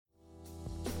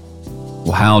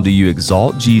Well, how do you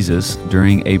exalt Jesus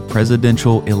during a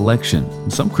presidential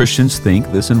election? Some Christians think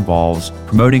this involves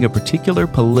promoting a particular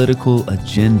political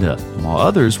agenda, while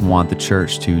others want the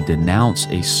church to denounce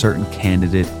a certain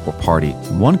candidate or party.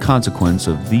 One consequence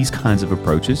of these kinds of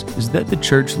approaches is that the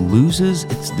church loses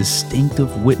its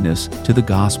distinctive witness to the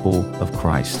gospel of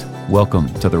Christ.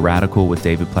 Welcome to the Radical with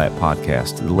David Platt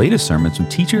podcast, the latest sermons from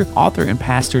teacher, author, and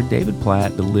pastor David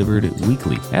Platt delivered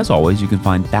weekly. As always, you can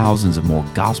find thousands of more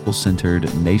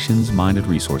gospel-centered, nations-minded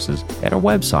resources at our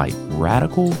website,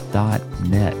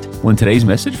 radical.net. Well, in today's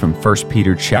message from 1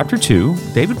 Peter chapter 2,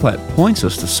 David Platt points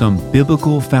us to some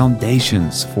biblical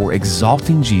foundations for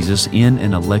exalting Jesus in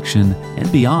an election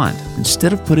and beyond.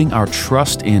 Instead of putting our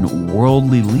trust in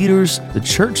worldly leaders, the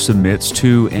church submits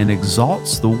to and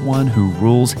exalts the one who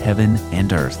rules heaven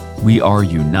and earth. We are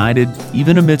united,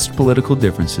 even amidst political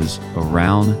differences,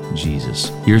 around Jesus.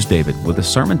 Here's David with a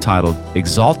sermon titled,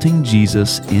 Exalting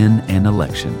Jesus in an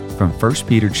Election, from 1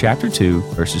 Peter chapter 2,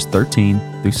 verses 13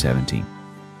 through 17.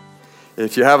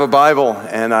 If you have a Bible,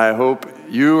 and I hope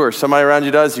you or somebody around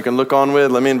you does, you can look on with,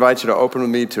 let me invite you to open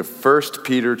with me to 1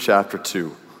 Peter chapter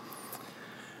 2,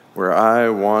 where I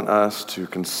want us to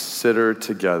consider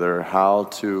together how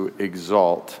to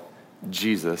exalt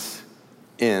Jesus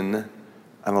in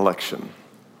an election.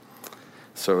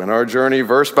 So in our journey,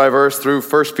 verse by verse through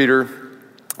 1 Peter,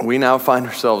 we now find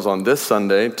ourselves on this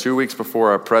Sunday, 2 weeks before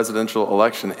our presidential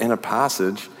election, in a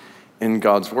passage in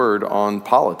God's Word on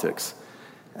politics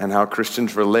and how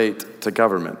Christians relate to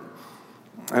government.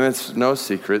 And it's no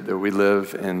secret that we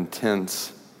live in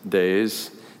tense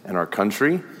days in our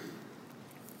country.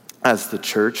 As the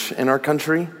church in our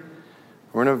country,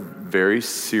 we're in a very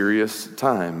serious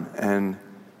time, and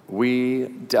we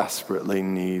desperately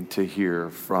need to hear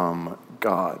from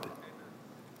God.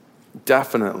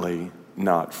 Definitely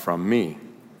not from me,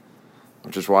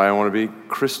 which is why I want to be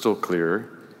crystal clear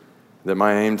that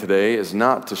my aim today is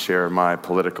not to share my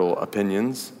political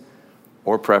opinions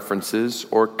or preferences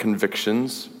or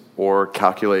convictions or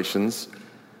calculations,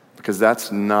 because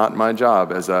that's not my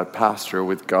job as a pastor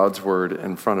with God's Word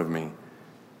in front of me.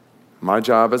 My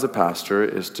job as a pastor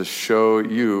is to show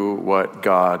you what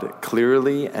God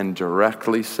clearly and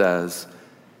directly says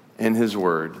in His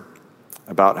Word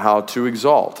about how to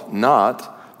exalt,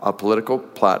 not a political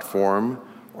platform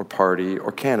or party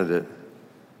or candidate,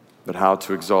 but how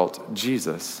to exalt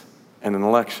Jesus in an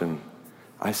election.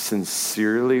 I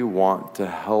sincerely want to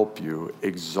help you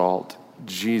exalt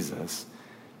Jesus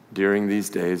during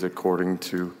these days according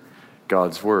to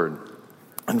God's Word.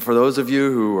 And for those of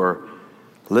you who are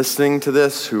listening to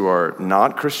this who are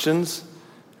not Christians,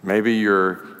 maybe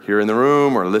you're here in the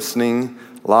room or listening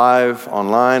live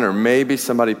online, or maybe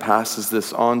somebody passes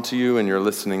this on to you and you're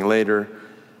listening later.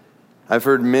 I've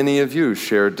heard many of you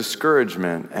share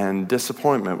discouragement and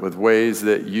disappointment with ways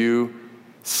that you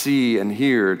see and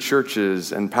hear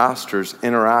churches and pastors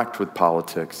interact with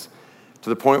politics, to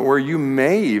the point where you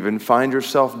may even find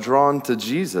yourself drawn to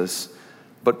Jesus,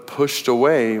 but pushed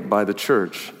away by the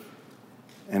church.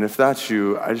 And if that's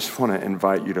you, I just want to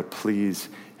invite you to please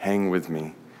hang with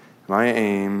me. My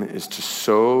aim is to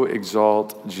so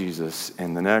exalt Jesus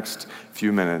in the next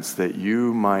few minutes that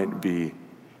you might be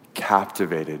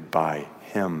captivated by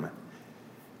Him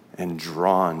and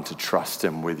drawn to trust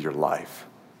Him with your life.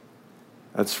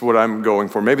 That's what I'm going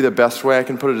for. Maybe the best way I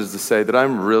can put it is to say that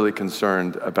I'm really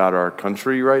concerned about our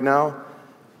country right now,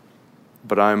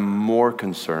 but I'm more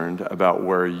concerned about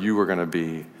where you are going to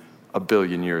be 1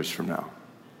 billion years from now.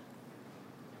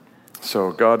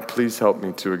 So God, please help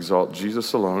me to exalt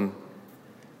Jesus alone.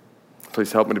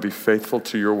 Please help me to be faithful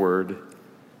to your word,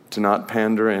 to not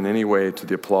pander in any way to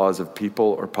the applause of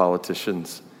people or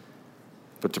politicians,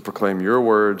 but to proclaim your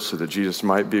word so that Jesus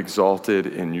might be exalted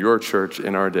in your church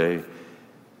in our day,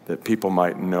 that people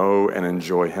might know and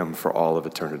enjoy him for all of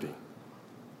eternity.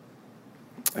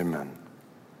 Amen.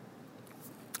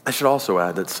 I should also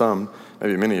add that some,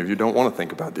 maybe many of you, don't want to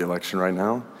think about the election right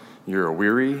now. You're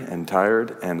weary and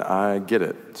tired, and I get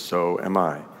it. So am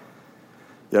I.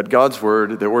 Yet God's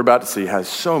word that we're about to see has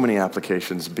so many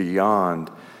applications beyond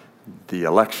the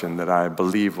election that I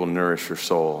believe will nourish your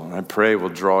soul. And I pray will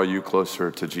draw you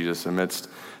closer to Jesus amidst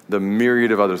the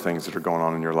myriad of other things that are going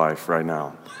on in your life right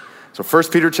now. So 1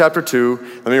 Peter chapter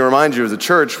 2, let me remind you, as a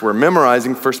church, we're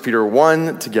memorizing 1 Peter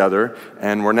 1 together,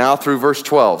 and we're now through verse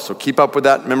 12. So keep up with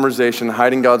that memorization,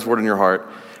 hiding God's word in your heart.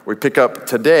 We pick up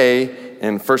today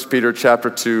in 1 Peter chapter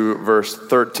 2, verse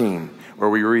 13, where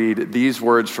we read these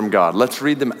words from God. Let's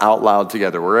read them out loud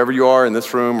together. Wherever you are in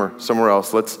this room or somewhere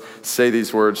else, let's say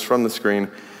these words from the screen.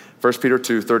 1 Peter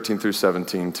 2, 13 through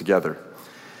 17 together.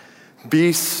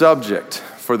 Be subject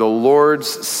for the Lord's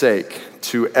sake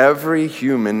to every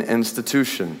human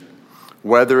institution,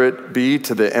 whether it be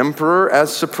to the emperor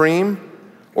as supreme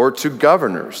or to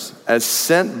governors as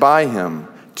sent by him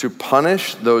to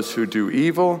punish those who do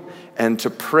evil and to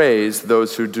praise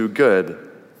those who do good.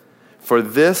 For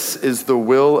this is the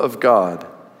will of God,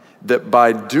 that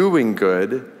by doing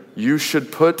good you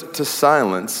should put to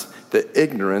silence the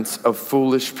ignorance of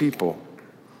foolish people.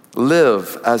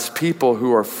 Live as people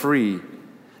who are free,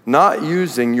 not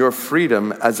using your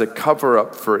freedom as a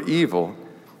cover-up for evil,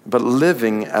 but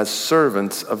living as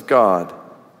servants of God.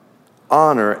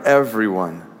 Honor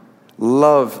everyone.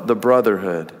 Love the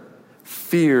brotherhood.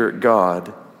 Fear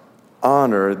God.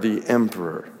 Honor the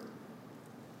emperor.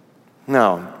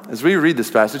 Now, as we read this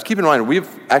passage, keep in mind, we've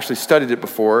actually studied it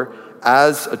before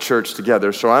as a church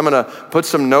together. So I'm going to put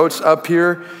some notes up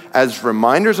here as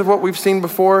reminders of what we've seen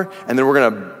before, and then we're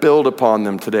going to build upon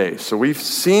them today. So we've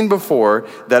seen before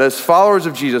that as followers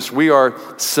of Jesus, we are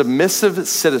submissive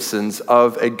citizens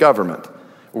of a government.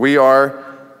 We are,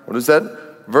 what does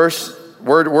that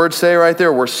word say right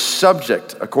there? We're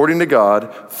subject, according to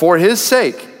God, for his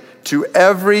sake, to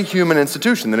every human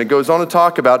institution. Then it goes on to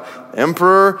talk about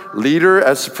emperor, leader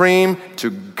as supreme, to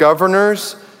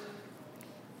governors.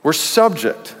 We're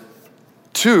subject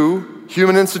to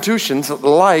human institutions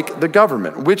like the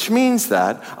government, which means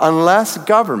that unless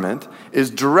government is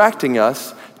directing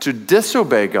us to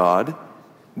disobey God,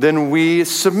 then we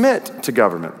submit to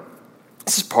government.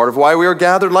 This is part of why we are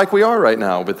gathered like we are right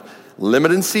now, with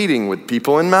limited seating, with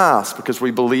people in mass, because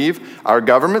we believe our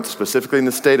government, specifically in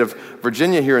the state of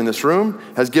Virginia here in this room,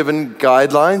 has given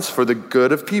guidelines for the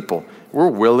good of people. We're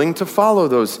willing to follow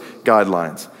those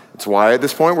guidelines. That's why at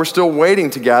this point we're still waiting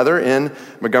to gather in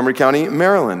Montgomery County,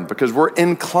 Maryland, because we're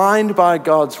inclined by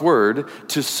God's word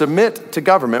to submit to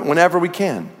government whenever we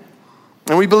can.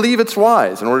 And we believe it's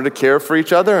wise in order to care for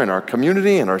each other and our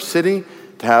community and our city,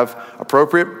 to have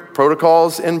appropriate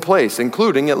protocols in place,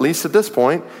 including, at least at this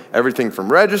point, everything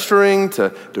from registering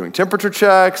to doing temperature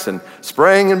checks and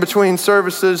spraying in between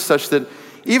services, such that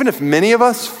even if many of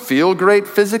us feel great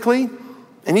physically,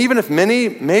 and even if many,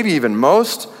 maybe even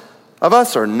most, of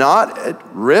us are not at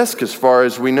risk as far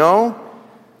as we know,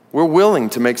 we're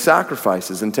willing to make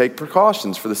sacrifices and take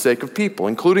precautions for the sake of people,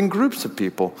 including groups of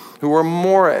people who are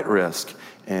more at risk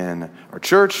in our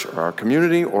church or our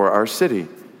community or our city.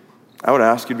 I would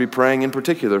ask you to be praying in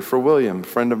particular for William, a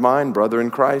friend of mine, brother in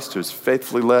Christ, who's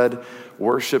faithfully led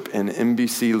worship in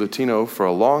NBC Latino for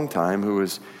a long time, who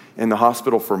was in the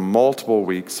hospital for multiple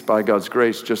weeks. By God's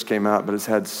grace, just came out, but has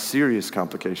had serious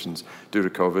complications due to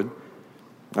COVID.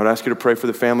 I would ask you to pray for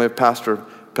the family of Pastor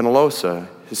Penalosa,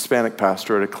 Hispanic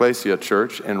pastor at Ecclesia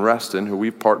Church in Reston, who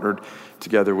we've partnered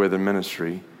together with in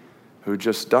ministry, who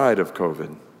just died of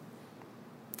COVID.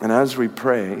 And as we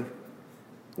pray,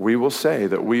 we will say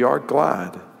that we are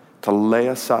glad to lay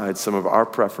aside some of our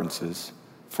preferences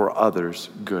for others'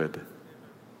 good,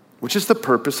 which is the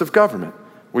purpose of government.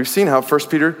 We've seen how 1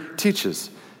 Peter teaches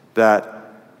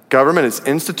that government is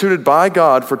instituted by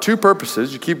God for two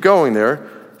purposes. You keep going there.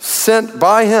 Sent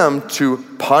by him to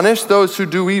punish those who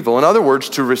do evil. In other words,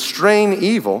 to restrain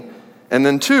evil. And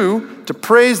then two, to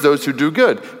praise those who do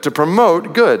good, to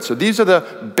promote good. So these are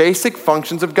the basic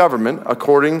functions of government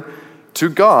according to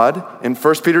God in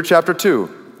 1 Peter chapter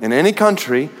 2. In any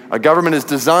country, a government is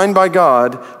designed by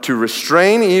God to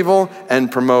restrain evil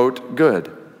and promote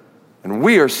good. And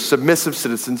we are submissive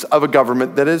citizens of a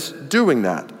government that is doing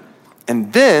that.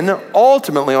 And then,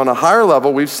 ultimately, on a higher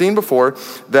level, we've seen before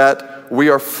that we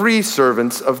are free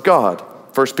servants of God.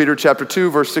 1 Peter chapter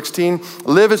 2, verse 16,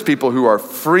 live as people who are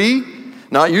free,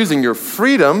 not using your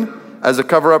freedom as a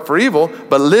cover-up for evil,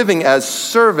 but living as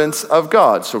servants of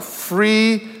God. So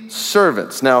free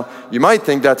servants. Now, you might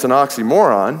think that's an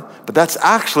oxymoron, but that's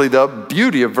actually the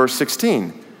beauty of verse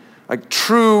 16. Like,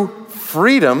 true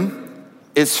freedom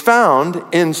is found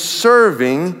in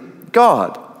serving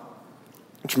God,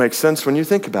 which makes sense when you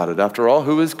think about it. After all,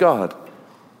 who is God?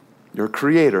 Your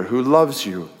creator who loves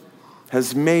you,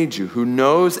 has made you, who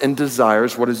knows and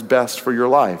desires what is best for your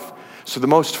life. So the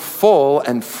most full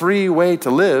and free way to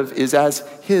live is as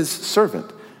his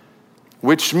servant,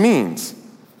 which means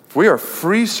if we are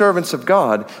free servants of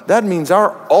God, that means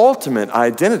our ultimate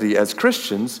identity as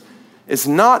Christians is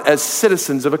not as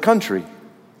citizens of a country,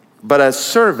 but as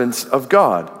servants of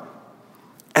God.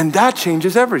 And that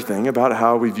changes everything about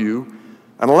how we view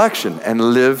an election and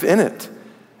live in it.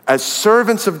 As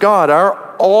servants of God,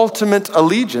 our ultimate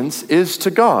allegiance is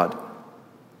to God,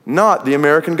 not the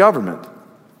American government,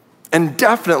 and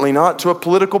definitely not to a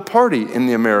political party in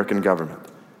the American government.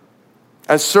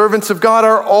 As servants of God,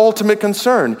 our ultimate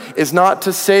concern is not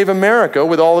to save America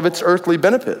with all of its earthly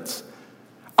benefits.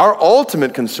 Our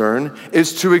ultimate concern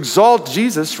is to exalt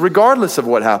Jesus regardless of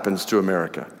what happens to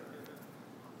America.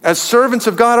 As servants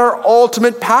of God, our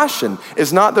ultimate passion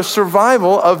is not the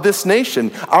survival of this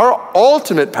nation. Our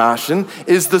ultimate passion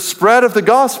is the spread of the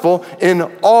gospel in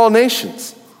all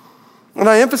nations. And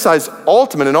I emphasize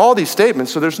ultimate in all these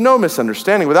statements so there's no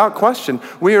misunderstanding. Without question,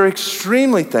 we are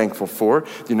extremely thankful for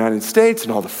the United States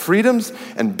and all the freedoms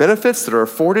and benefits that are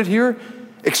afforded here.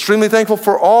 Extremely thankful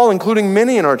for all, including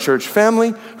many in our church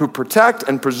family, who protect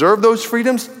and preserve those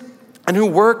freedoms and who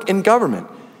work in government.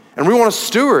 And we want to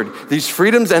steward these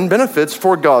freedoms and benefits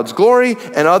for God's glory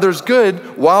and others'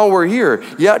 good while we're here.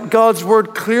 Yet God's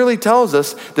word clearly tells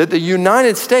us that the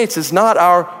United States is not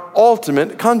our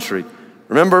ultimate country.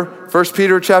 Remember 1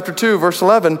 Peter chapter 2, verse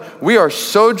 11, we are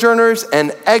sojourners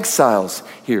and exiles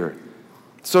here.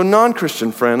 So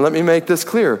non-Christian friend, let me make this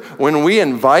clear. When we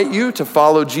invite you to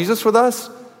follow Jesus with us,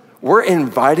 we're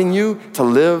inviting you to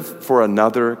live for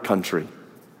another country,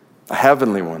 a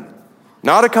heavenly one.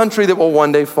 Not a country that will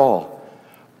one day fall,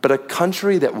 but a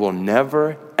country that will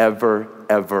never, ever,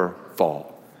 ever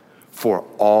fall for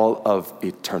all of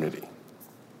eternity.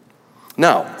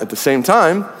 Now, at the same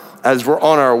time, as we're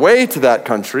on our way to that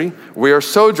country, we are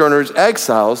sojourners,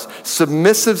 exiles,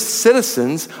 submissive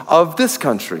citizens of this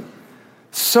country.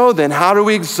 So then, how do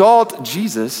we exalt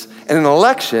Jesus in an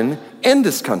election in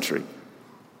this country?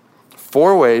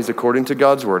 4 ways according to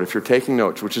God's word, if you're taking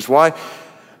notes, which is why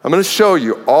I'm going to show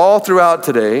you all throughout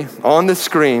today on the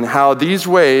screen how these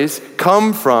ways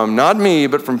come from, not me,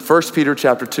 but from 1 Peter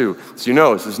chapter 2. So you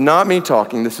know, this is not me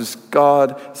talking, this is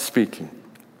God speaking.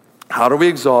 How do we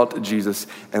exalt Jesus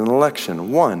in an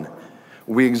election? 1,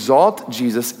 we exalt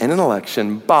Jesus in an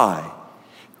election by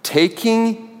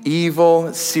taking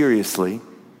evil seriously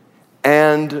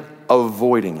and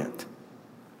avoiding it.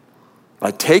 By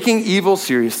taking evil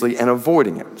seriously and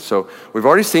avoiding it. So we've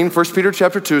already seen 1 Peter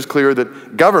chapter 2 is clear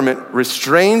that government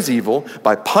restrains evil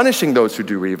by punishing those who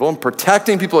do evil and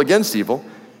protecting people against evil.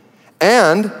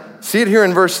 And see it here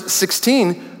in verse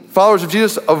 16, followers of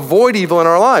Jesus avoid evil in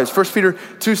our lives. 1 Peter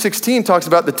 2:16 talks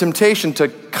about the temptation to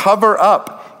cover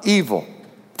up evil,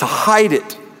 to hide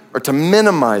it, or to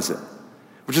minimize it.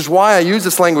 Which is why I use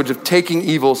this language of taking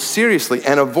evil seriously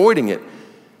and avoiding it.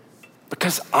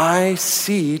 Because I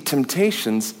see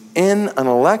temptations in an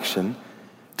election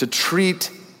to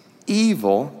treat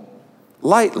evil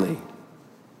lightly,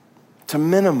 to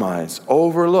minimize,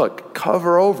 overlook,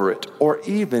 cover over it, or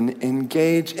even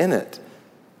engage in it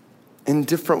in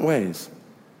different ways.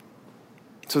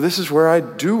 So this is where I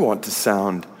do want to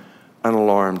sound an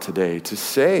alarm today, to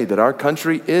say that our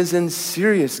country is in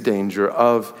serious danger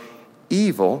of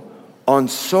evil on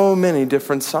so many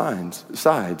different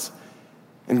sides.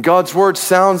 And God's word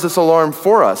sounds this alarm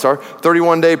for us. Our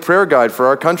 31-day prayer guide for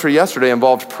our country yesterday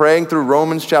involved praying through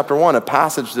Romans chapter 1, a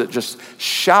passage that just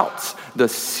shouts the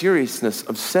seriousness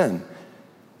of sin.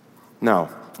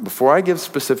 Now, before I give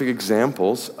specific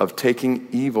examples of taking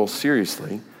evil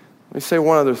seriously, let me say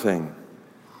one other thing.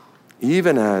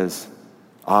 Even as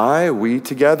we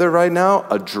together right now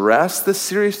address the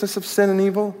seriousness of sin and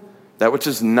evil, that which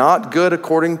is not good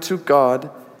according to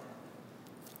God,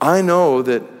 I know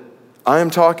that I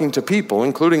am talking to people,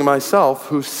 including myself,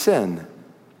 who sin,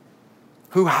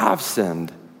 who have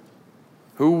sinned,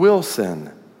 who will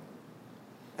sin,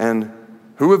 and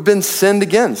who have been sinned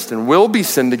against and will be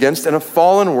sinned against in a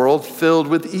fallen world filled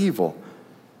with evil.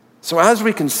 So as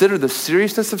we consider the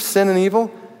seriousness of sin and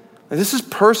evil, this is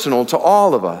personal to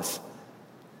all of us.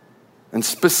 And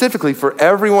specifically for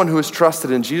everyone who has trusted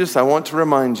in Jesus, I want to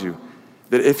remind you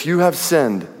that if you have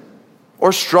sinned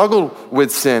or struggled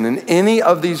with sin in any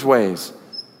of these ways,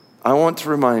 I want to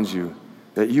remind you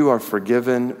that you are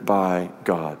forgiven by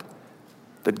God.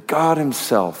 That God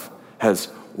himself has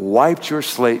wiped your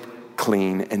slate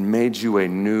clean and made you a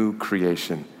new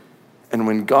creation. And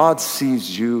when God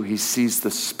sees you, he sees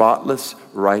the spotless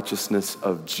righteousness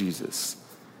of Jesus.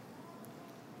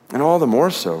 And all the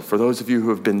more so for those of you who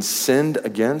have been sinned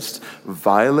against,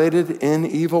 violated in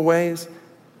evil ways,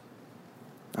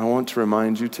 I want to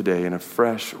remind you today in a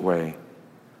fresh way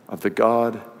of the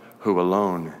God who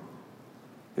alone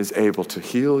is able to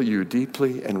heal you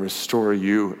deeply and restore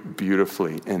you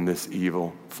beautifully in this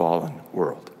evil, fallen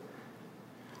world.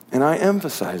 And I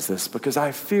emphasize this because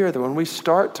I fear that when we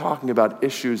start talking about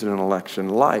issues in an election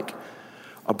like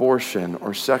abortion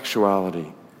or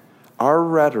sexuality, our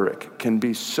rhetoric can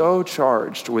be so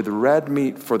charged with red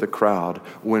meat for the crowd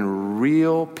when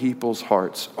real people's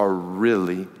hearts are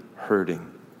really hurting.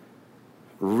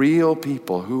 Real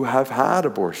people who have had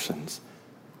abortions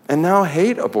and now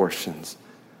hate abortions,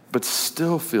 but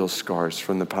still feel scars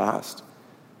from the past.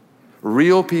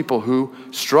 real people who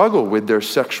struggle with their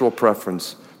sexual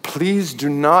preference. Please do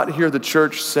not hear the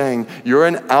church saying you're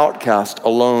an outcast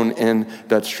alone in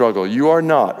that struggle. You are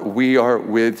not. We are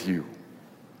with you.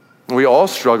 We all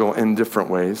struggle in different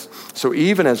ways. So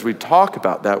even as we talk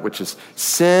about that which is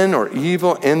sin or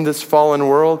evil in this fallen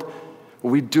world,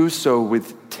 we do so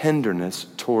with tenderness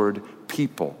toward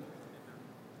people.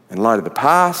 In light of the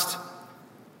past,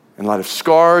 in light of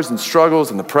scars and struggles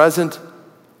in the present,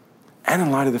 and in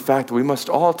light of the fact that we must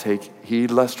all take heed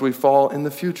lest we fall in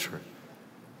the future.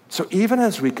 So even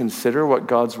as we consider what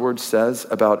God's word says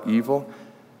about evil,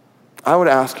 I would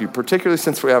ask you, particularly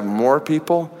since we have more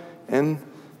people in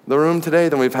the room today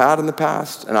than we've had in the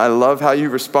past, and I love how you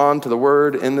respond to the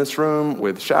word in this room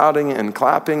with shouting and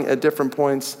clapping at different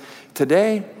points.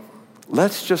 Today,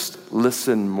 let's just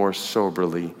listen more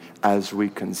soberly as we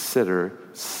consider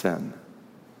sin.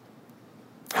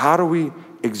 How do we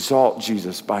exalt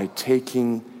Jesus? By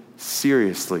taking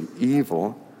seriously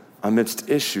evil amidst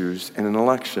issues in an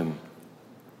election.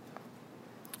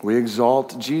 We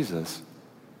exalt Jesus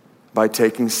by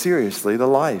taking seriously the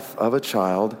life of a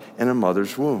child in a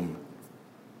mother's womb.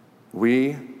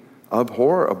 We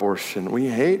abhor abortion. We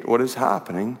hate what is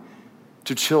happening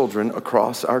to children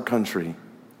across our country.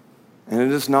 And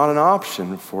it is not an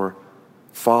option for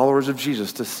followers of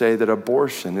Jesus to say that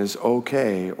abortion is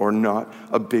okay or not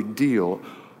a big deal.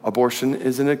 Abortion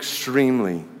is an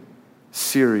extremely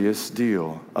serious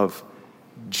deal of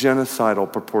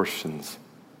genocidal proportions.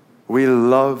 We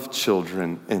love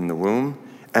children in the womb,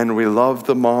 and we love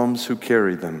the moms who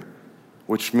carry them,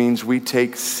 which means we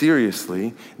take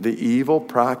seriously the evil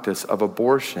practice of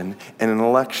abortion in an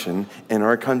election in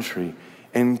our country,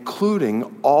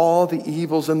 including all the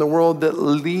evils in the world that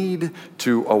lead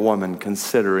to a woman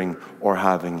considering or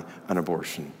having an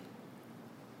abortion.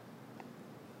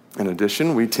 In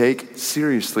addition, we take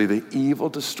seriously the evil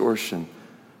distortion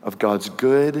of God's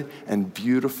good and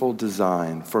beautiful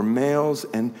design for males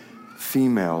and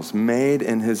females made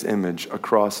in his image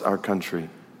across our country.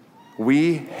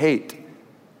 We hate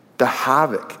the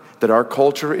havoc that our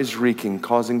culture is wreaking,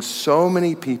 causing so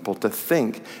many people to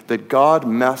think that God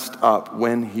messed up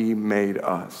when he made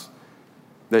us,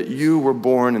 that you were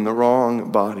born in the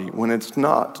wrong body, when it's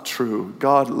not true.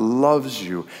 God loves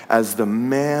you as the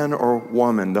man or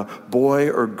woman, the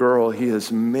boy or girl he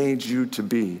has made you to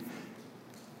be.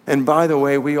 And by the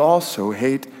way, we also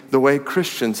hate the way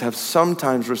Christians have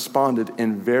sometimes responded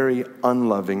in very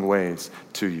unloving ways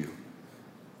to you.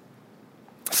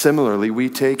 Similarly, we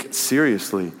take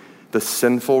seriously the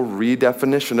sinful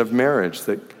redefinition of marriage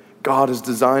that God has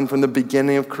designed from the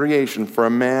beginning of creation for a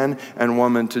man and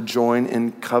woman to join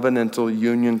in covenantal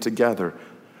union together.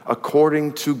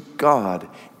 According to God,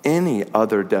 any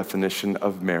other definition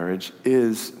of marriage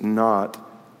is not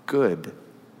good.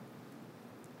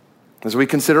 As we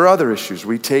consider other issues,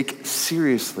 we take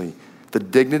seriously the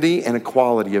dignity and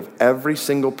equality of every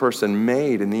single person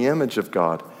made in the image of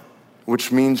God,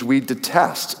 which means we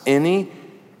detest any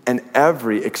and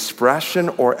every expression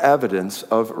or evidence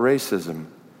of racism.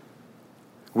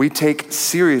 We take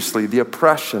seriously the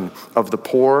oppression of the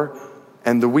poor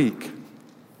and the weak.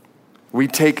 We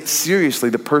take seriously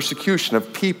the persecution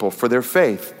of people for their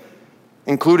faith,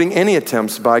 including any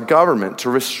attempts by government to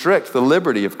restrict the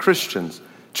liberty of Christians,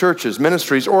 churches,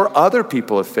 ministries, or other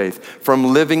people of faith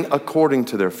from living according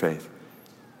to their faith.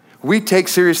 We take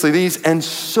seriously these and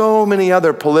so many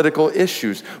other political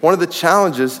issues. One of the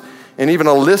challenges in even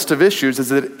a list of issues is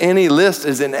that any list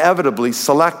is inevitably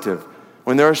selective,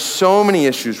 when there are so many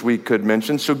issues we could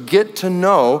mention. So get to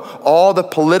know all the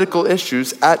political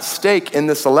issues at stake in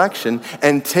this election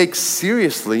and take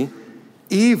seriously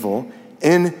evil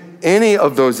in any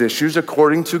of those issues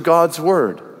according to God's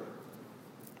word.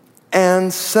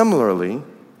 And similarly,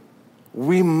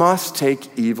 we must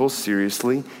take evil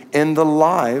seriously in the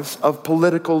lives of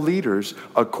political leaders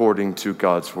according to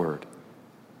God's word.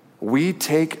 We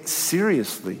take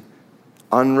seriously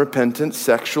unrepentant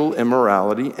sexual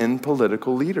immorality in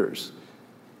political leaders.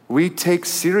 We take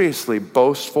seriously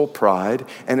boastful pride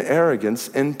and arrogance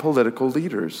in political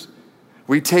leaders.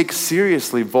 We take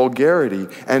seriously vulgarity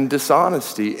and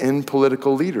dishonesty in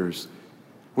political leaders.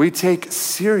 We take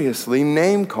seriously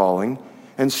name-calling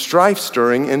and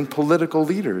strife-stirring in political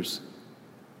leaders.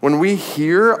 When we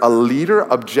hear a leader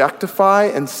objectify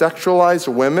and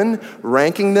sexualize women,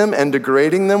 ranking them and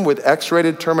degrading them with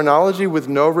X-rated terminology with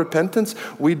no repentance,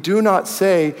 we do not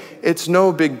say, it's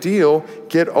no big deal,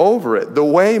 get over it. The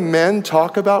way men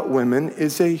talk about women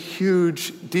is a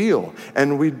huge deal,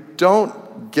 and we don't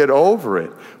get over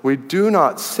it. We do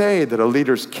not say that a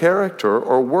leader's character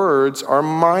or words are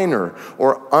minor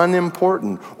or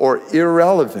unimportant or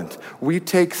irrelevant. We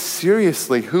take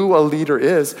seriously who a leader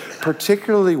is,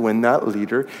 particularly when that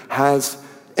leader has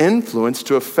influence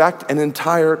to affect an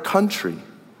entire country.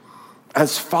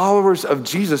 As followers of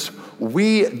Jesus,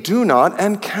 we do not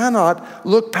and cannot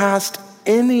look past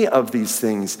any of these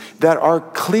things that are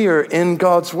clear in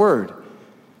God's word.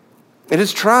 It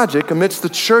is tragic amidst the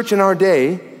church in our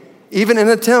day, even in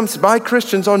attempts by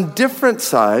Christians on different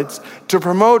sides to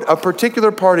promote a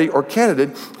particular party or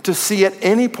candidate, to see at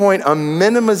any point a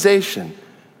minimization,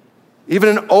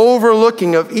 even an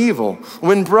overlooking of evil.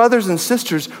 When, brothers and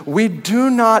sisters, we do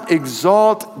not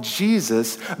exalt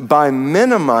Jesus by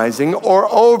minimizing or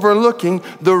overlooking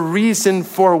the reason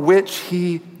for which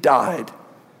he died.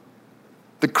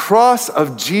 The cross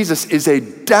of Jesus is a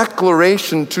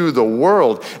declaration to the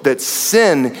world that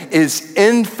sin is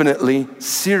infinitely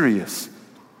serious.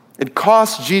 It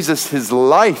cost Jesus his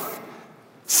life.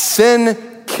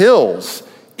 Sin kills.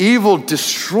 Evil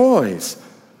destroys.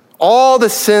 All the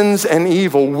sins and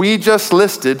evil we just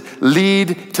listed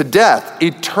lead to death,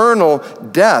 eternal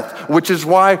death, which is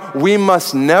why we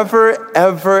must never,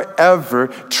 ever, ever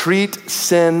treat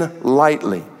sin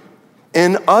lightly,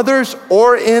 in others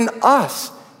or in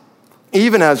us.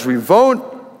 Even as we vote,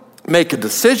 make a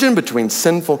decision between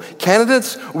sinful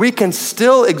candidates, we can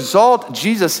still exalt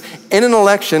Jesus in an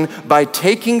election by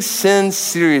taking sin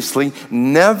seriously,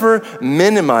 never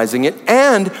minimizing it,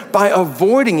 and by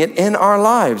avoiding it in our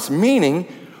lives, meaning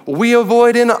we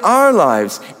avoid in our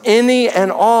lives any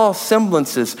and all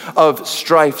semblances of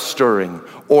strife stirring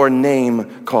or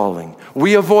name calling.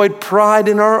 We avoid pride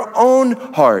in our own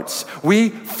hearts. We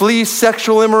flee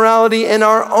sexual immorality in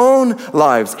our own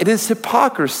lives. It is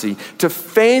hypocrisy to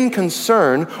feign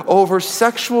concern over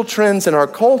sexual trends in our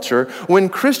culture when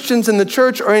Christians in the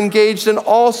church are engaged in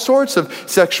all sorts of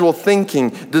sexual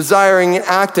thinking, desiring, and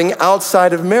acting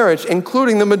outside of marriage,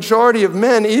 including the majority of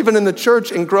men, even in the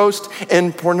church, engrossed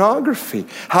in pornography.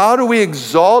 How do we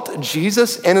exalt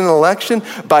Jesus in an election?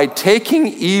 By taking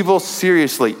evil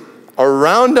seriously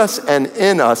around us and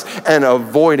in us and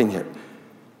avoiding it.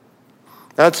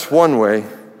 That's one way,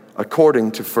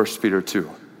 according to 1 Peter 2.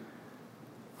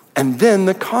 And then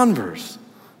the converse.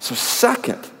 So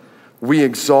second, we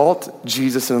exalt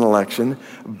Jesus in an election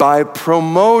by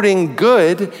promoting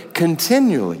good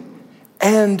continually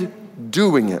and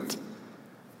doing it.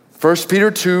 1 Peter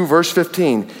 2, verse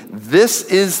 15. This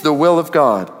is the will of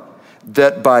God,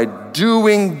 that by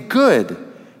doing good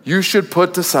you should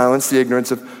put to silence the ignorance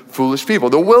of foolish people.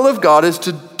 The will of God is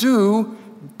to do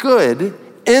good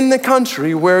in the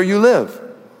country where you live.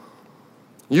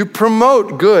 You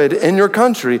promote good in your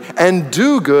country and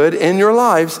do good in your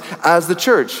lives as the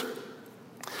church.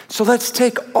 So let's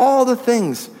take all the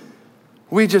things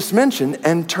we just mentioned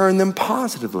and turn them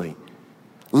positively.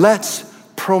 Let's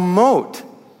promote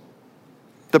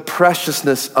the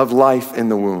preciousness of life in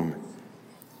the womb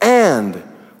and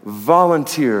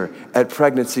volunteer at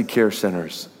pregnancy care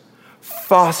centers.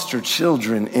 Foster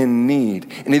children in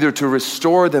need, and either to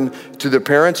restore them to their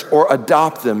parents or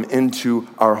adopt them into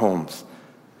our homes.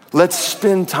 Let's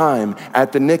spend time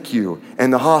at the NICU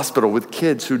and the hospital with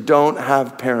kids who don't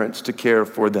have parents to care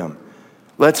for them.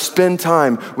 Let's spend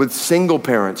time with single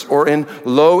parents or in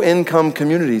low-income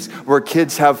communities where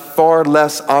kids have far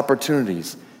less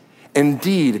opportunities.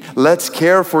 Indeed, let's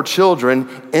care for children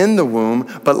in the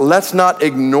womb, but let's not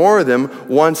ignore them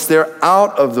once they're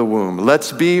out of the womb.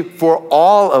 Let's be for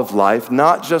all of life,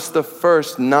 not just the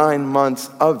first 9 months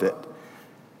of it.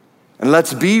 And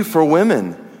let's be for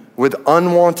women with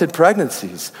unwanted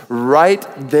pregnancies, right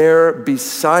there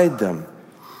beside them.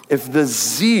 If the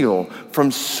zeal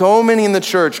from so many in the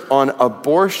church on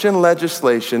abortion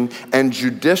legislation and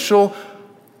judicial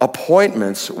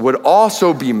appointments would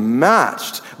also be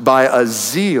matched by a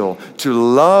zeal to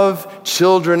love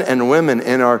children and women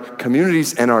in our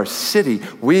communities and our city,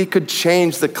 we could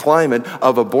change the climate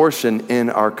of abortion in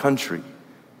our country.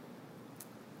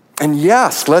 And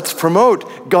yes, let's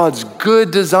promote God's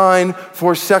good design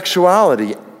for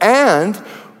sexuality. And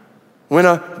when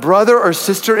a brother or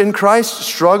sister in Christ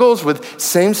struggles with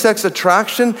same-sex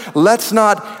attraction, let's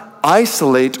not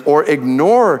isolate or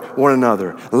ignore one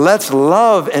another. Let's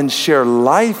love and share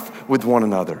life with one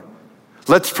another.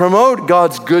 Let's promote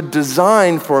God's good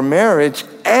design for marriage,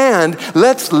 and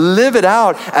let's live it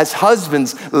out as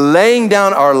husbands, laying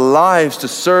down our lives to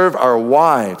serve our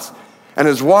wives. and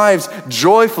as wives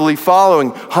joyfully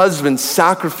following husbands'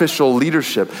 sacrificial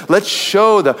leadership. Let's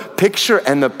show the picture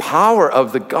and the power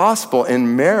of the gospel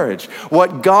in marriage.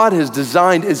 What God has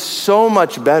designed is so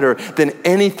much better than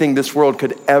anything this world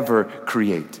could ever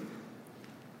create.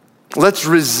 Let's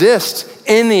resist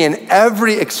any and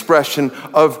every expression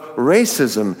of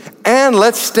racism, and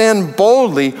let's stand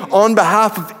boldly on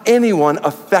behalf of anyone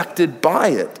affected by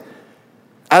it.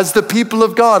 As the people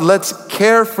of God, let's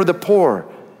care for the poor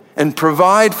and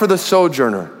provide for the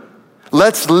sojourner.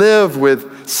 Let's live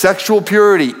with sexual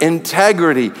purity,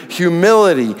 integrity,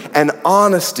 humility, and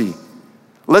honesty.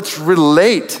 Let's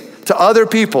relate to other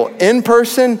people in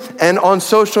person and on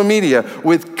social media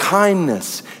with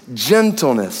kindness,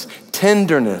 gentleness,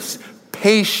 tenderness,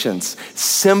 patience,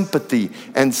 sympathy,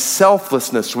 and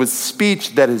selflessness, with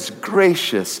speech that is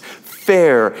gracious,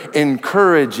 fair,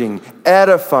 encouraging,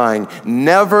 edifying,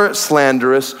 never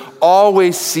slanderous,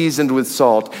 always seasoned with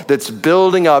salt, that's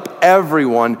building up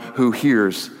everyone who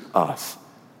hears us.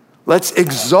 Let's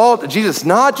exalt Jesus,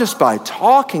 not just by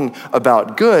talking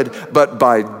about good, but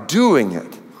by doing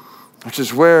it, which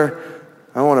is where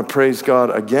I want to praise God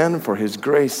again for his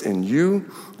grace in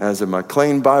you as a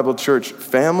McLean Bible Church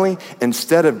family.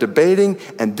 Instead of debating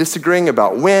and disagreeing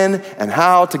about when and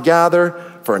how to gather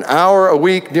for an hour a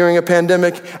week during a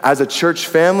pandemic, as a church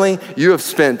family, you have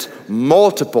spent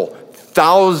multiple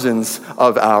thousands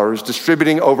of hours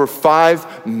distributing over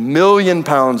 5 million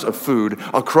pounds of food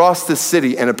across the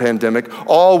city in a pandemic,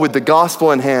 all with the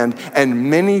gospel in hand, and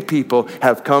many people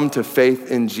have come to faith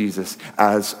in Jesus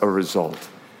as a result.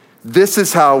 This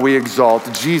is how we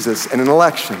exalt Jesus in an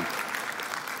election,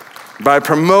 by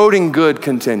promoting good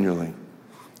continually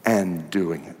and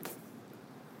doing it.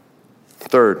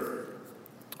 Third,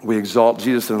 we exalt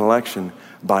Jesus in an election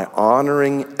by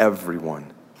honoring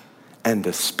everyone, and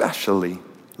especially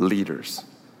leaders.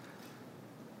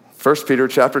 1 Peter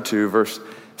chapter 2, verse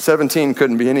 17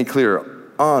 couldn't be any clearer.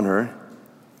 Honor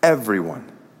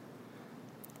everyone.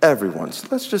 Everyone. So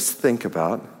let's just think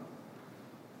about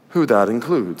who that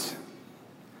includes.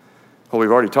 Well,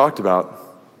 we've already talked about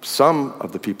some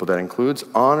of the people that includes.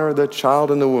 Honor the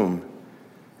child in the womb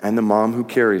and the mom who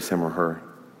carries him or her.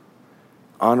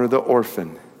 Honor the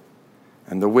orphan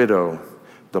and the widow,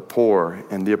 the poor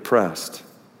and the oppressed.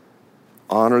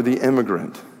 Honor the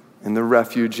immigrant and the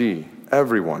refugee.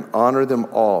 Everyone. Honor them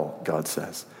all, God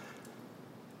says.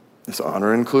 This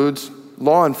honor includes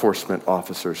law enforcement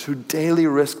officers who daily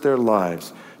risk their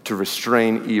lives to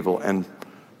restrain evil and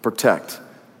protect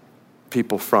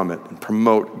people from it and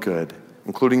promote good,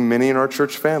 including many in our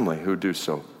church family who do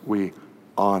so. We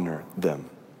honor them.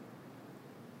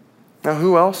 Now,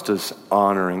 who else does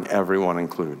honoring everyone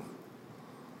include?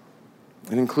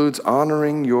 It includes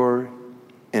honoring your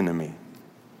enemy.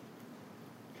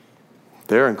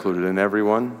 They're included in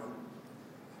everyone.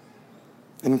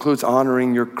 It includes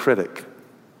honoring your critic.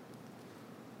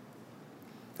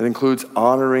 It includes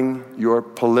honoring your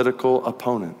political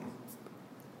opponent.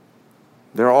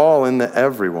 They're all in the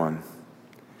everyone.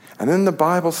 And then the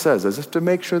Bible says, as if to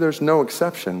make sure there's no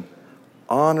exception,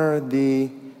 honor the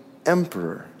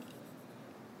emperor.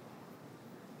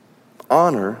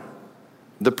 Honor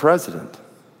the president.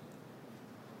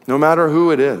 No matter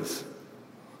who it is,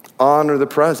 honor the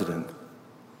president.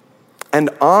 And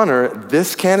honor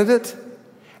this candidate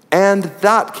and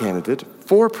that candidate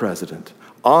for president.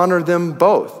 Honor them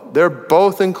both. They're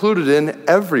both included in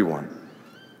everyone.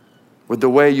 With the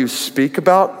way you speak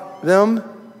about them,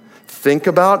 think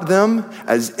about them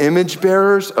as image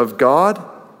bearers of God,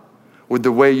 with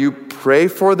the way you pray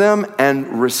for them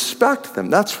and respect them.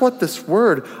 That's what this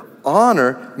word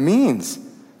honor means,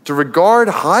 to regard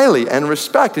highly and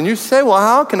respect. And you say, well,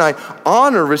 how can I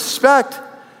honor, respect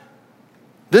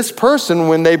this person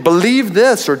when they believe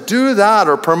this or do that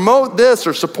or promote this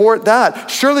or support that?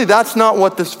 Surely that's not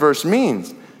what this verse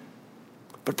means.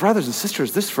 But brothers and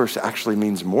sisters, this verse actually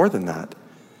means more than that.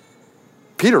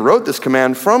 Peter wrote this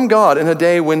command from God in a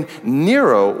day when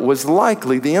Nero was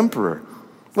likely the emperor.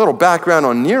 A little background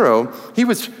on Nero: he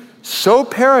was so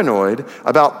paranoid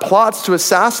about plots to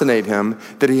assassinate him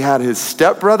that he had his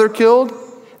stepbrother killed,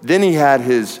 then he had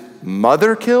his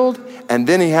mother killed, and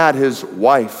then he had his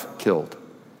wife killed.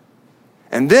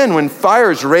 And then when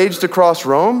fires raged across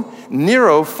Rome,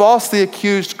 Nero falsely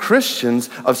accused Christians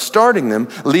of starting them,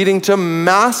 leading to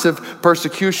massive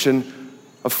persecution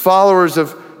of followers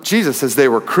of Jesus as they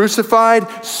were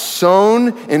crucified,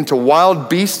 sewn into wild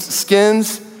beast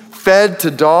skins, fed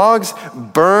to dogs,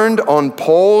 burned on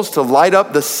poles to light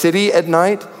up the city at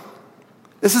night.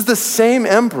 This is the same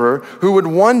emperor who would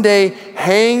one day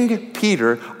hang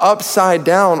Peter upside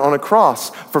down on a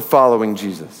cross for following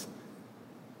Jesus.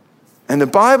 And the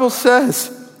Bible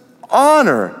says,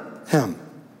 honor him.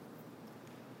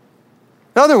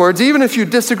 In other words, even if you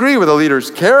disagree with a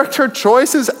leader's character,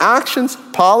 choices, actions,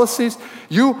 policies,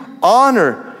 you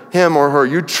honor him or her.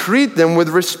 You treat them with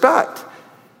respect.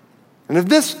 And if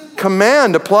this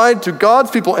command applied to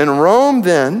God's people in Rome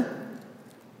then,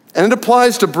 and it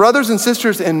applies to brothers and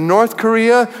sisters in North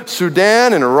Korea,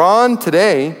 Sudan, and Iran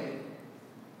today,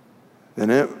 then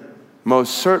it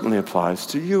most certainly applies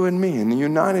to you and me in the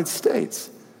United States.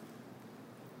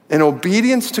 In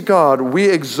obedience to God, we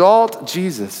exalt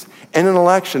Jesus in an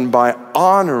election by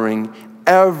honoring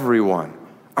everyone.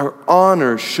 Our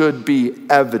honor should be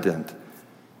evident,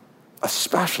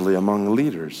 especially among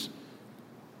leaders.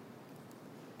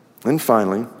 And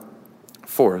finally,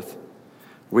 fourth,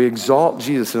 we exalt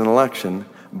Jesus in an election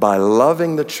by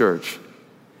loving the church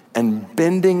and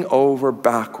bending over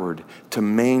backward to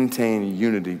maintain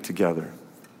unity together.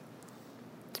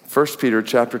 1 Peter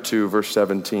chapter 2, verse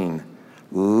 17,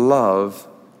 love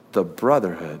the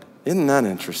brotherhood. Isn't that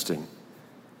interesting?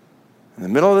 In the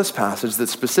middle of this passage that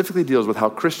specifically deals with how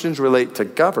Christians relate to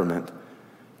government,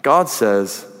 God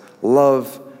says,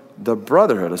 love the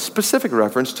brotherhood, a specific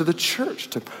reference to the church,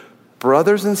 to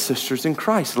brothers and sisters in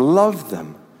Christ. Love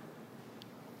them.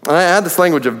 And I add this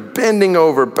language of bending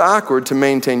over backward to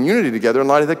maintain unity together in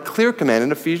light of the clear command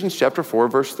in Ephesians chapter 4,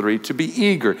 verse 3, to be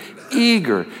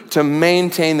eager to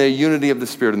maintain the unity of the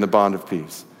Spirit in the bond of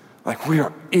peace. Like we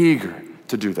are eager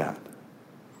to do that.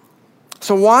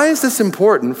 So why is this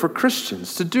important for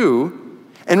Christians to do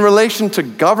in relation to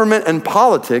government and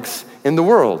politics in the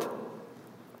world?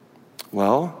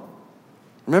 Well,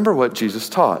 remember what Jesus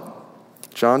taught.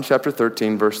 John chapter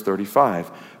 13, verse 35.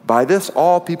 By this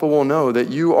all people will know that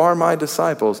you are my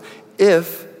disciples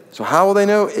so how will they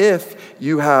know? If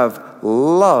you have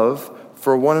love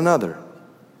for one another.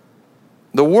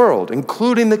 The world,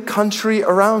 including the country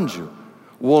around you,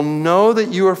 will know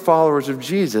that you are followers of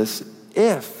Jesus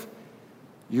if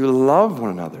you love one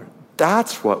another.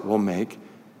 That's what will make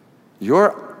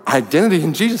your identity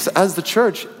in Jesus as the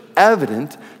church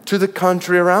evident to the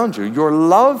country around you, your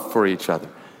love for each other.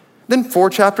 Then 4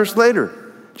 chapters later,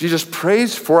 Jesus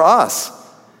prays for us.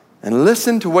 And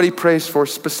listen to what he prays for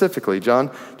specifically.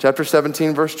 John chapter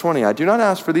 17, verse 20. I do not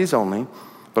ask for these only,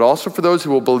 but also for those who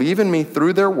will believe in me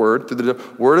through their word, through the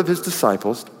word of his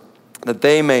disciples, that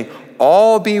they may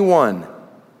all be one,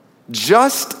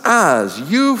 just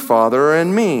as you, Father, are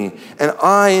in me, and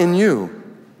I in you,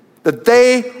 that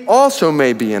they also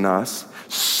may be in us,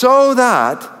 so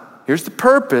that, here's the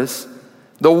purpose,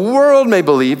 the world may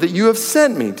believe that you have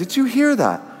sent me. Did you hear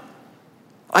that?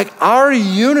 Like our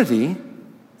unity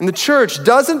in the church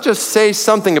doesn't just say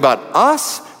something about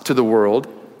us to the world.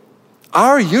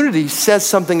 Our unity says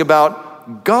something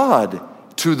about God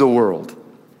to the world.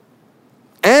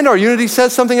 And our unity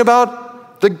says something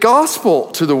about the gospel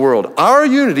to the world. Our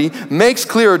unity makes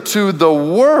clear to the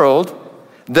world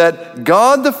that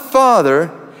God the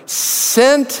Father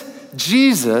sent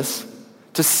Jesus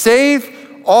to save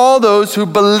all those who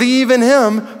believe in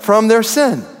him from their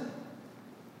sin.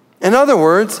 In other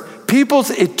words,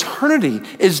 people's eternity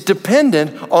is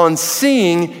dependent on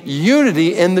seeing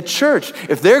unity in the church.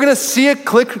 If they're going to see a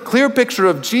clear picture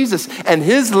of Jesus and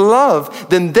his love,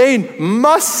 then they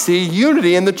must see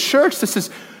unity in the church. This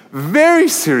is very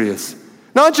serious,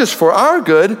 not just for our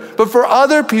good, but for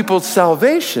other people's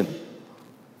salvation.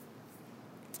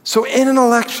 So in an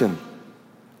election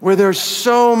where there's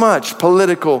so much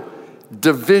political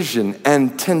division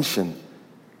and tension,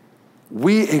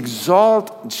 we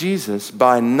exalt Jesus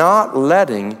by not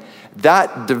letting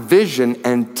that division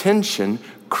and tension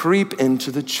creep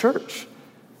into the church.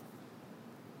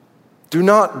 Do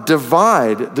not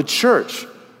divide the church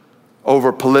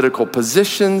over political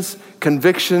positions,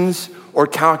 convictions, or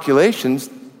calculations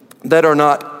that are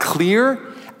not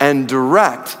clear and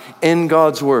direct in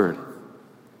God's word.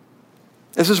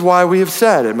 This is why we have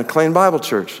said at McLean Bible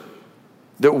Church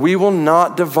that we will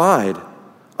not divide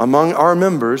among our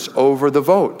members over the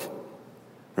vote.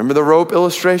 Remember the rope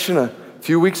illustration a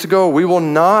few weeks ago? We will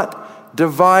not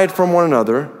divide from one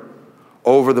another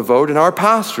over the vote. And our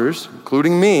pastors,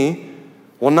 including me,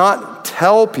 will not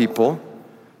tell people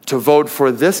to vote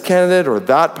for this candidate or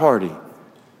that party.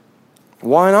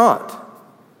 Why not?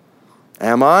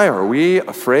 Are we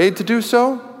afraid to do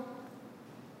so?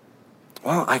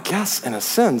 Well, I guess in a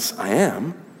sense I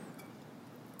am.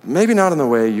 Maybe not in the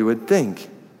way you would think.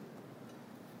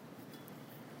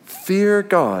 Fear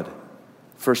God,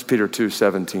 1 Peter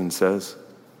 2:17 says.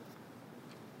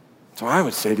 So I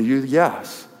would say to you,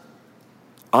 yes.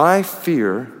 I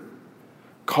fear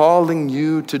calling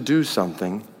you to do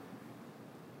something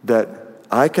that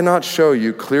I cannot show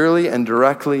you clearly and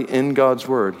directly in God's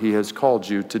word he has called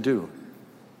you to do.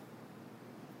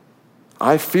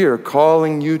 I fear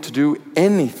calling you to do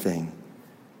anything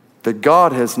that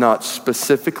God has not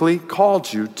specifically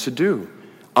called you to do.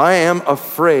 I am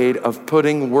afraid of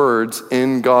putting words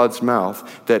in God's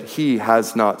mouth that he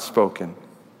has not spoken.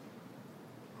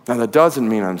 Now, that doesn't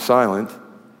mean I'm silent.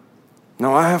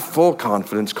 No, I have full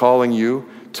confidence calling you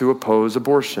to oppose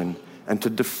abortion and to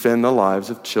defend the lives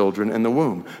of children in the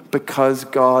womb, because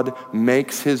God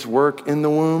makes his work in the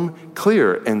womb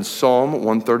clear in Psalm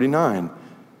 139.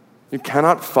 You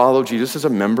cannot follow Jesus as a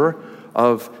member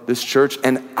of this church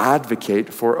and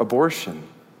advocate for abortion.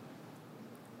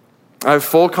 I have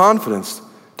full confidence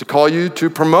to call you to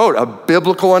promote a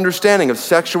biblical understanding of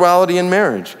sexuality and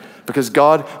marriage, because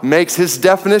God makes his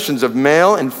definitions of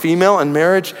male and female and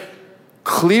marriage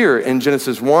clear in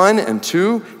Genesis 1 and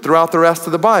 2 throughout the rest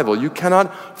of the Bible. You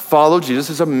cannot follow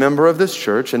Jesus as a member of this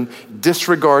church and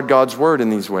disregard God's word in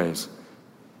these ways.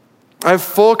 I have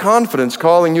full confidence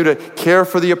calling you to care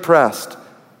for the oppressed,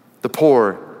 the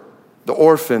poor, the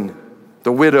orphan,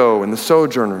 the widow, and the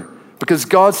sojourner, because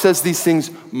God says these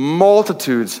things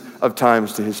multitudes of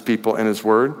times to his people in his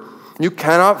word. You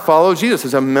cannot follow Jesus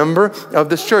as a member of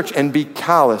this church and be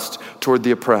calloused toward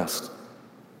the oppressed,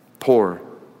 poor,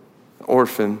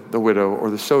 orphan, the widow, or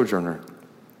the sojourner.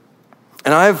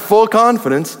 And I have full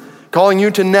confidence calling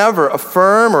you to never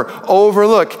affirm or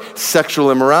overlook sexual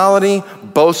immorality,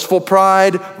 boastful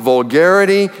pride,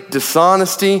 vulgarity,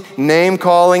 dishonesty,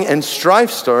 name-calling, and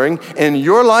strife-stirring in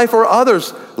your life or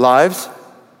others' lives,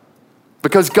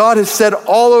 because God has said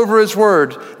all over his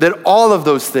word that all of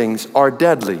those things are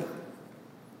deadly.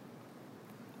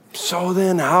 So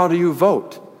then, how do you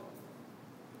vote?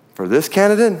 For this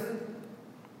candidate?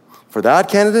 For that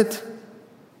candidate?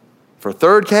 For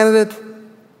third candidate?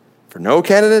 For no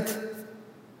candidate?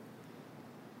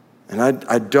 And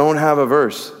I don't have a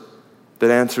verse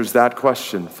that answers that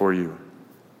question for you.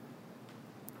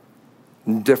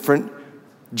 Different,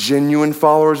 genuine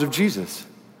followers of Jesus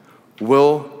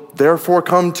will therefore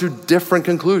come to different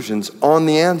conclusions on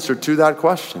the answer to that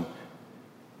question.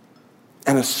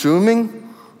 And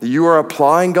assuming that you are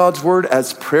applying God's word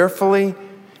as prayerfully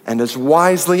and as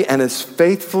wisely and as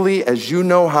faithfully as you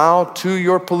know how to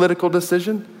your political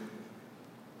decision,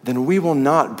 then we will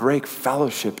not break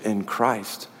fellowship in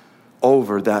Christ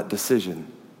over that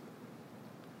decision.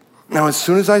 Now, as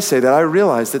soon as I say that, I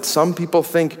realize that some people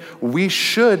think we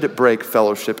should break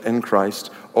fellowship in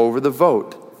Christ over the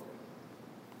vote.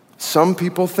 Some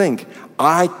people think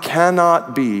I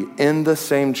cannot be in the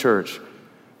same church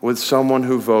with someone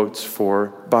who votes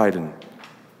for Biden.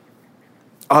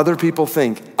 Other people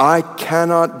think I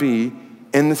cannot be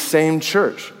in the same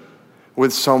church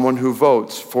with someone who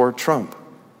votes for Trump.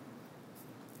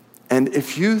 And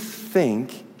if you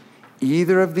think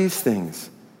either of these things,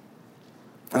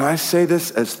 and I say this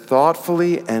as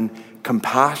thoughtfully and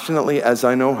compassionately as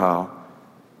I know how,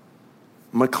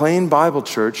 McLean Bible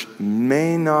Church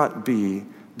may not be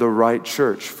the right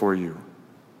church for you,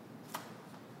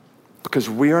 because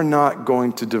we are not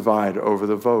going to divide over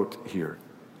the vote here.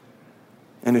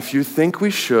 And if you think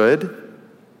we should,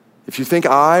 if you think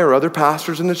I or other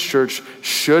pastors in this church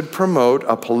should promote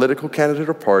a political candidate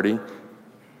or party,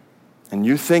 and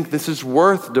you think this is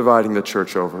worth dividing the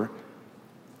church over,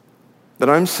 then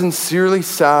I'm sincerely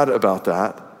sad about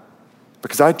that,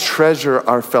 because I treasure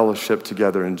our fellowship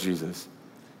together in Jesus.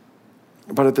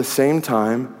 But at the same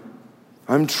time,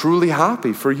 I'm truly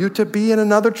happy for you to be in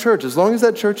another church. As long as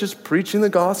that church is preaching the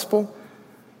gospel,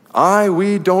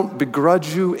 we don't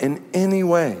begrudge you in any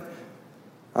way.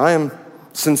 I am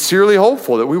sincerely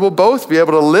hopeful that we will both be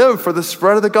able to live for the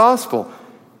spread of the gospel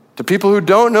to people who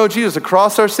don't know Jesus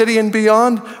across our city and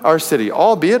beyond our city,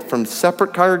 albeit from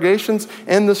separate congregations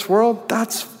in this world.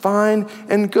 That's fine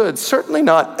and good. Certainly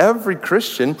not every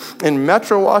Christian in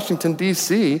Metro Washington,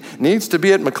 D.C. needs to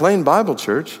be at McLean Bible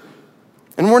Church.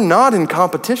 And we're not in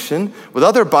competition with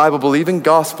other Bible-believing,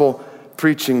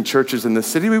 gospel-preaching churches in the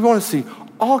city. We want to see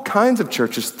all kinds of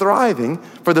churches thriving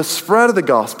for the spread of the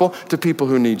gospel to people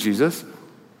who need Jesus.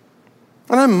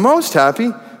 And I'm most happy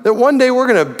that one day we're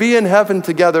going to be in heaven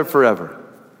together forever.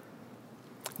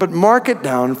 But mark it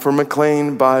down for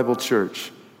McLean Bible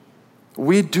Church.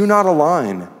 We do not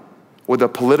align with a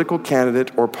political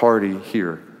candidate or party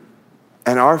here.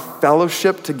 And our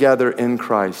fellowship together in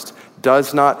Christ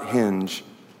does not hinge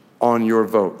on your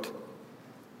vote.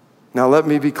 Now let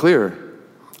me be clear.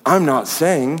 I'm not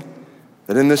saying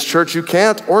that in this church you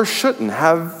can't or shouldn't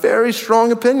have very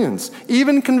strong opinions,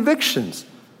 even convictions,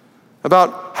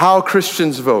 about how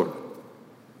Christians vote.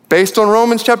 Based on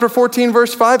Romans chapter 14,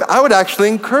 verse 5, I would actually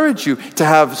encourage you to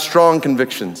have strong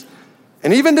convictions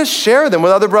and even to share them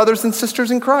with other brothers and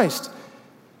sisters in Christ.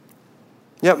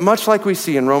 Yet, much like we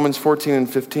see in Romans 14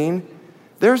 and 15,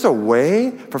 there's a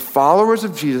way for followers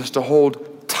of Jesus to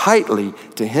hold tightly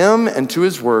to him and to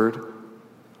his word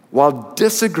while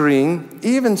disagreeing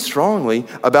even strongly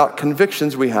about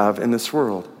convictions we have in this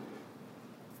world.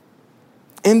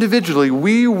 Individually,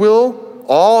 we will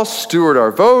all steward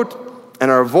our vote and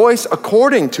our voice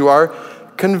according to our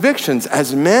convictions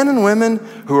as men and women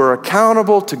who are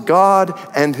accountable to God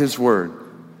and his word.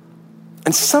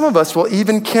 And some of us will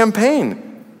even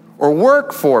campaign or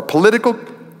work for political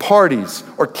parties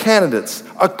or candidates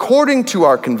according to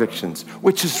our convictions,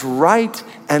 which is right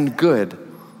and good.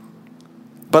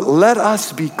 But let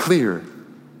us be clear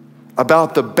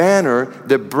about the banner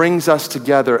that brings us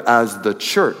together as the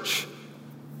church.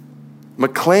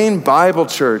 McLean Bible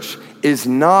Church is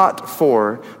not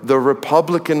for the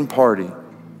Republican Party.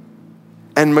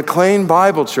 And McLean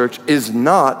Bible Church is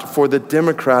not for the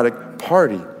Democratic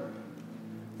Party.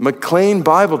 McLean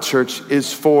Bible Church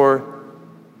is for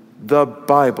the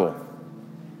Bible,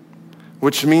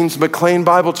 which means McLean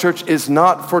Bible Church is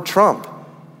not for Trump,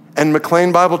 and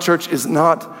McLean Bible Church is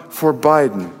not for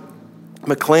Biden.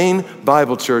 McLean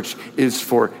Bible Church is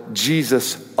for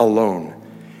Jesus alone.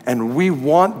 And we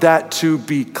want that to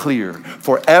be clear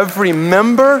for every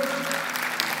member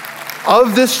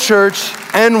of this church,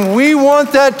 and we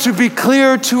want that to be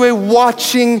clear to a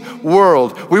watching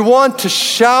world. We want to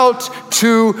shout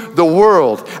to the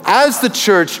world. As the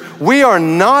church, we are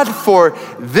not for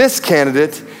this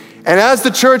candidate, and as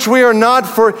the church, we are not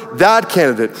for that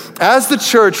candidate. As the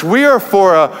church, we are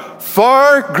for a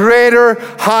far greater,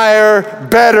 higher,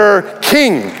 better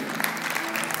king.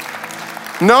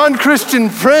 Non-Christian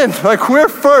friend, like we're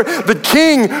for the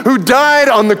king who died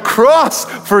on the cross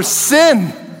for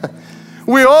sin.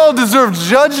 We all deserve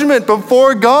judgment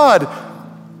before God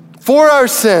for our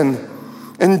sin.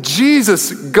 And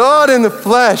Jesus, God in the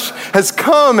flesh, has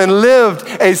come and lived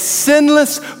a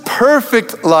sinless,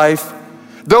 perfect life.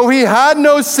 Though he had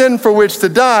no sin for which to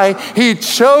die, he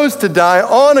chose to die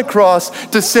on a cross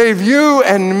to save you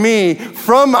and me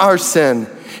from our sin.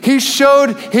 He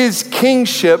showed his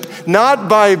kingship not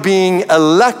by being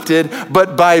elected,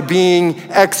 but by being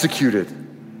executed.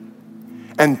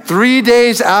 And 3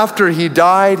 days after he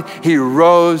died, he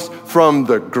rose from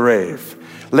the grave.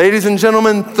 Ladies and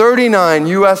gentlemen, 39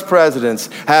 U.S. presidents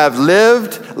have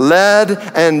lived, led,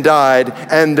 and died,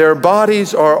 and their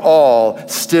bodies are all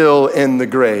still in the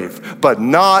grave, but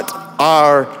not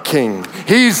our king.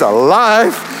 He's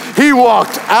alive. He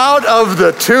walked out of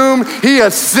the tomb. He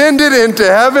ascended into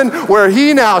heaven, where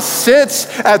he now sits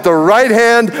at the right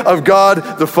hand of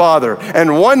God the Father.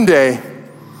 And one day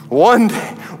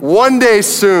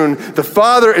soon, the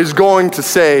Father is going to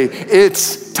say,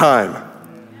 it's time.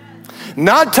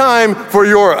 Not time for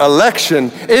your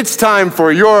election, it's time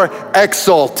for your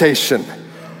exaltation.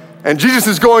 And Jesus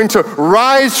is going to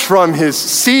rise from his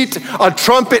seat. A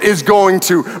trumpet is going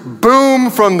to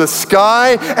boom from the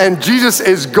sky, and Jesus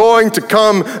is going to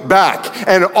come back.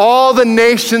 And all the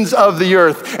nations of the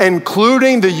earth,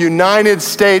 including the United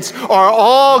States, are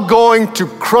all going to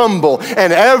crumble,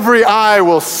 and every eye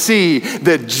will see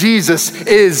that Jesus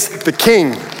is the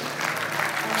King.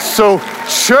 So,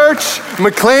 church,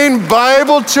 McLean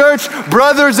Bible Church,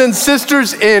 brothers and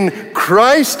sisters in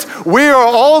Christ, we are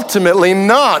ultimately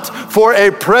not for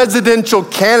a presidential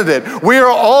candidate. We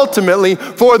are ultimately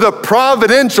for the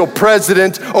providential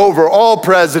president over all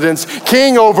presidents,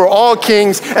 king over all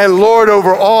kings, and Lord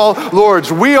over all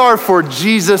lords. We are for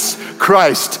Jesus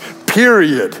Christ.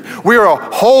 Period. We are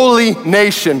a holy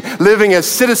nation living as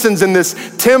citizens in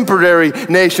this temporary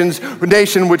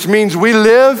nation, which means we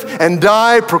live and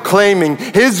die proclaiming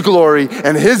his glory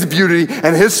and his beauty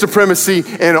and his supremacy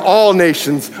in all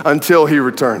nations until he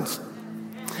returns.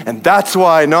 And that's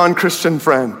why, non-Christian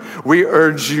friend, we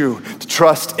urge you to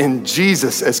trust in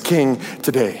Jesus as King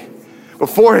today.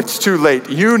 Before it's too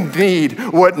late, you need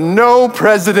what no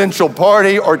presidential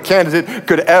party or candidate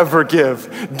could ever give.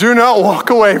 Do not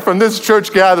walk away from this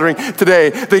church gathering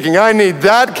today thinking, I need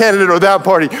that candidate or that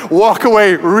party. Walk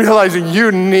away realizing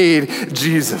you need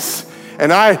Jesus.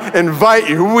 And I invite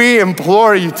you, we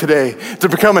implore you today to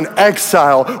become an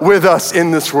exile with us in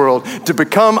this world, to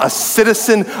become a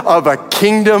citizen of a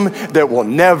kingdom that will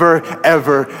never,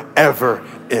 ever, ever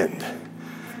end.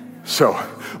 So,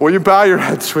 will you bow your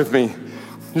heads with me?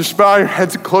 Just bow your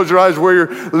heads and close your eyes where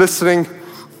you're listening,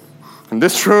 in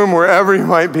this room, wherever you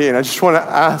might be. And I just want to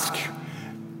ask you,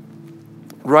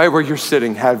 right where you're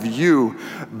sitting, have you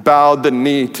bowed the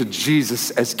knee to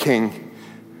Jesus as King?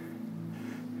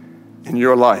 in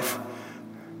your life?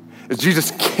 Is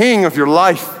Jesus king of your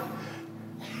life?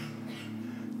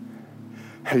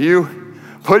 Have you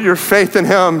put your faith in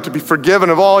him to be forgiven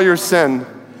of all your sin?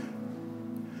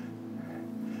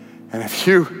 And if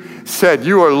you said,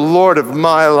 you are Lord of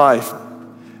my life,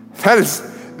 that is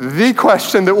the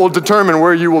question that will determine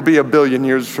where you will be 1 billion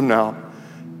years from now.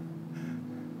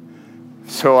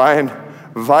 So I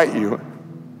invite you,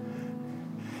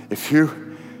 if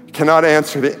you cannot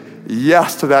answer the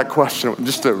yes to that question,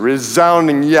 just a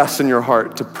resounding yes in your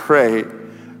heart, to pray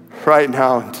right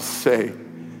now and to say,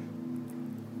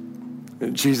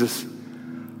 Jesus,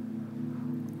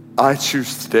 I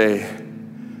choose today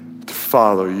to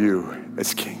follow you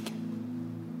as King.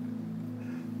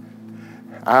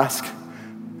 Ask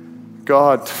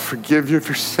God to forgive you of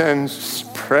your sins.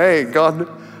 Just pray, God,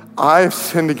 I've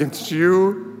sinned against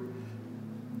you,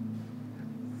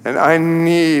 and I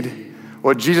need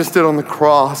what Jesus did on the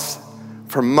cross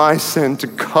for my sin to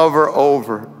cover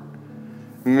over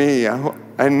me.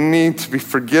 I need to be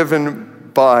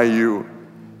forgiven by you.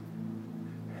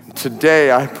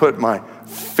 Today, I put my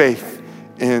faith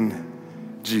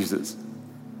in Jesus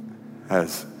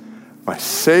as my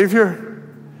Savior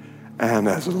and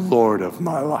as Lord of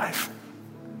my life.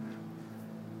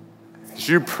 As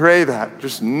you pray that,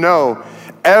 just know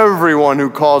everyone who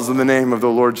calls on the name of the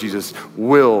Lord Jesus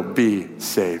will be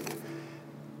saved.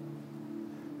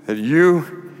 That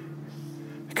you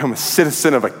become a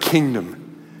citizen of a kingdom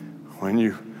when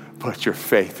you put your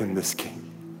faith in this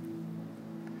King.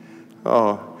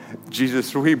 Oh,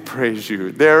 Jesus, we praise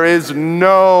you. There is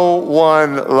no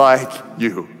one like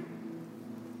you.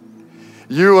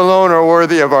 You alone are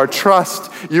worthy of our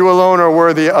trust. You alone are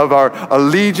worthy of our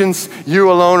allegiance.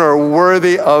 You alone are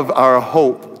worthy of our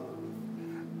hope.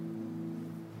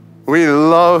 We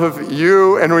love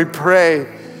you, and we pray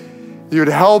you'd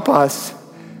help us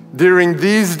during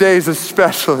these days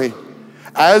especially,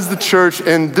 as the church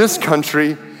in this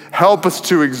country, help us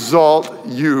to exalt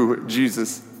you,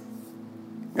 Jesus.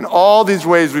 In all these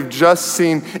ways we've just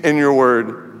seen in your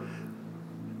word,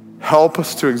 help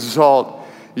us to exalt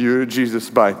you, Jesus,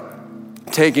 by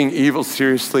taking evil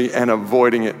seriously and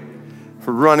avoiding it,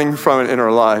 running from it in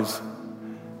our lives.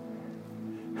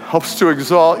 Help us to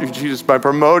exalt you, Jesus, by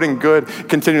promoting good,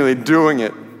 continually doing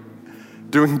it.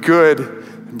 Doing good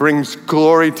brings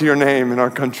glory to your name in our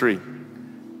country.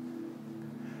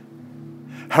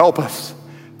 Help us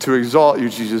to exalt you,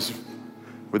 Jesus,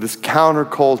 with this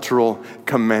countercultural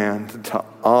command to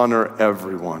honor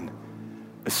everyone,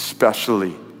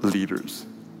 especially leaders.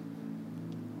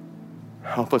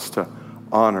 Help us to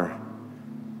honor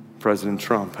President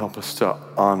Trump. Help us to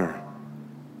honor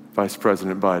Vice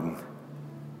President Biden.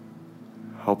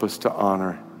 Help us to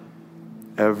honor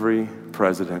every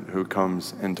president who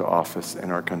comes into office in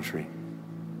our country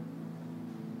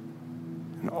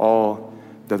and all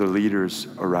the other leaders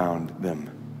around them.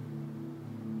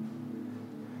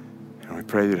 And we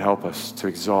pray you'd help us to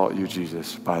exalt you,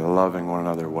 Jesus, by loving one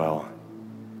another well.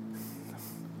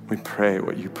 We pray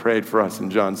what you prayed for us in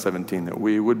John 17, that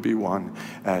we would be one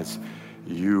as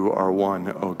you are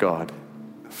one, O God,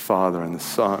 the Father and the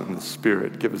Son and the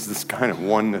Spirit. Give us this kind of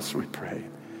oneness, we pray.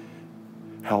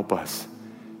 Help us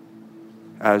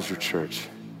as your church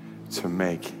to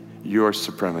make your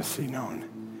supremacy known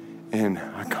in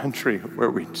a country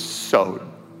where we so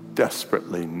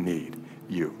desperately need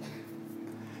you.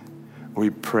 We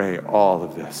pray all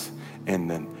of this in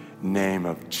the name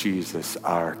of Jesus,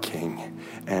 our King,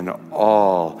 and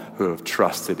all who have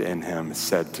trusted in him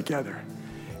said together,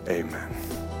 amen.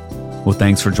 Well,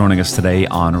 thanks for joining us today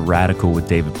on Radical with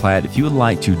David Platt. If you would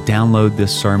like to download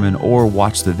this sermon or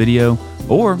watch the video,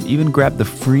 or even grab the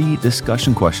free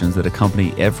discussion questions that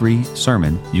accompany every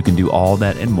sermon, you can do all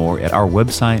that and more at our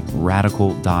website,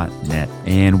 radical.net.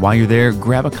 And while you're there,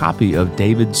 grab a copy of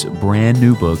David's brand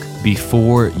new book,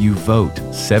 Before You Vote,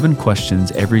 7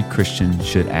 Questions Every Christian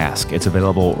Should Ask. It's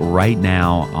available right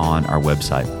now on our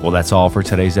website. Well, that's all for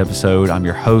today's episode. I'm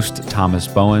your host, Thomas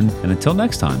Bowen. And until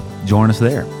next time, join us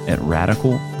there at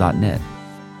radical.net.